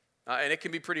 And it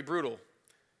can be pretty brutal.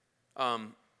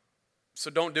 So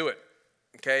don't do it,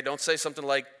 okay? Don't say something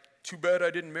like, too bad I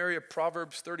didn't marry a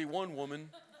Proverbs 31 woman,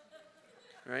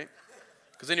 right?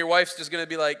 Because then your wife's just going to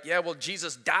be like, yeah, well,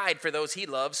 Jesus died for those he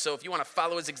loves, so if you want to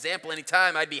follow his example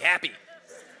anytime, I'd be happy.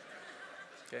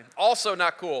 Okay. Also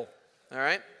not cool, all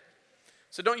right?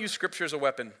 So don't use Scripture as a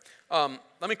weapon.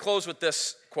 Let me close with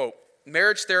this quote.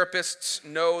 Marriage therapists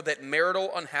know that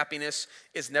marital unhappiness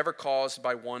is never caused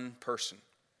by one person.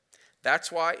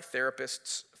 That's why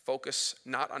therapists focus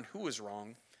not on who is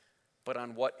wrong, but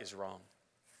on what is wrong.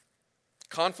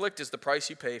 Conflict is the price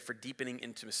you pay for deepening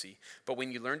intimacy. But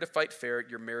when you learn to fight fair,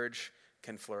 your marriage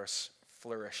can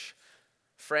flourish.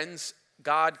 Friends,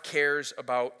 God cares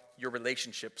about your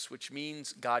relationships, which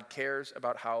means God cares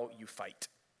about how you fight.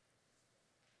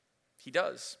 He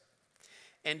does.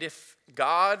 And if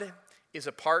God is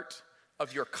a part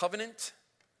of your covenant,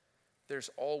 there's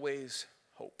always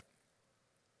hope.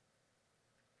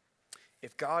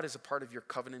 If God is a part of your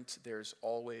covenant, there's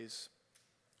always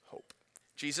hope.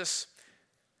 Jesus,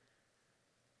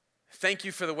 thank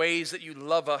you for the ways that you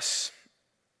love us,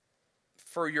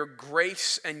 for your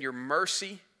grace and your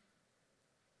mercy.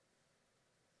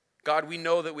 God, we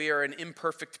know that we are an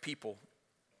imperfect people.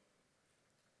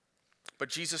 But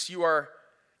Jesus, you are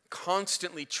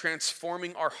constantly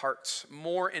transforming our hearts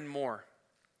more and more.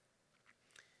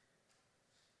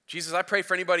 Jesus, I pray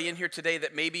for anybody in here today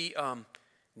that maybe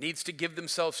needs to give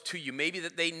themselves to you. Maybe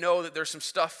that they know that there's some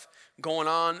stuff going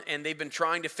on and they've been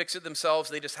trying to fix it themselves.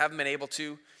 They just haven't been able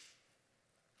to.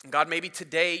 God, maybe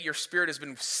today your Spirit has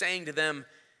been saying to them,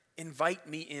 invite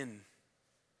me in.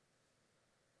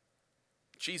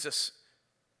 Jesus,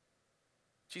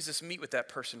 meet with that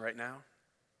person right now.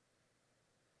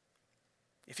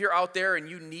 If you're out there and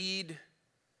you need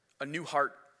a new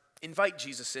heart, invite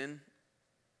Jesus in.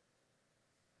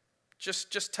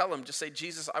 Just tell him, just say,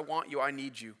 Jesus, I want you, I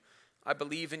need you. I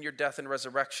believe in your death and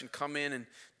resurrection. Come in and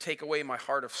take away my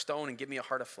heart of stone and give me a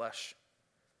heart of flesh.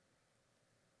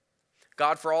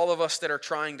 God, for all of us that are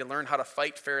trying to learn how to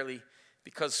fight fairly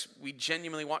because we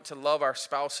genuinely want to love our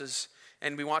spouses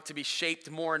and we want to be shaped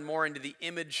more and more into the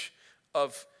image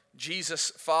of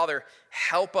Jesus, Father,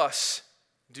 help us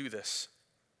do this.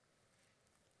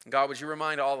 God, would you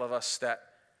remind all of us that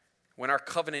when our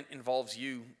covenant involves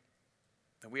you,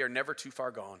 that we are never too far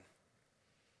gone.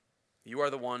 You are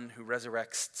the one who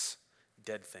resurrects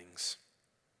dead things.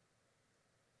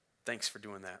 Thanks for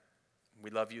doing that. We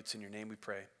love you. It's in your name we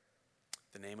pray.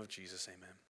 In the name of Jesus, amen.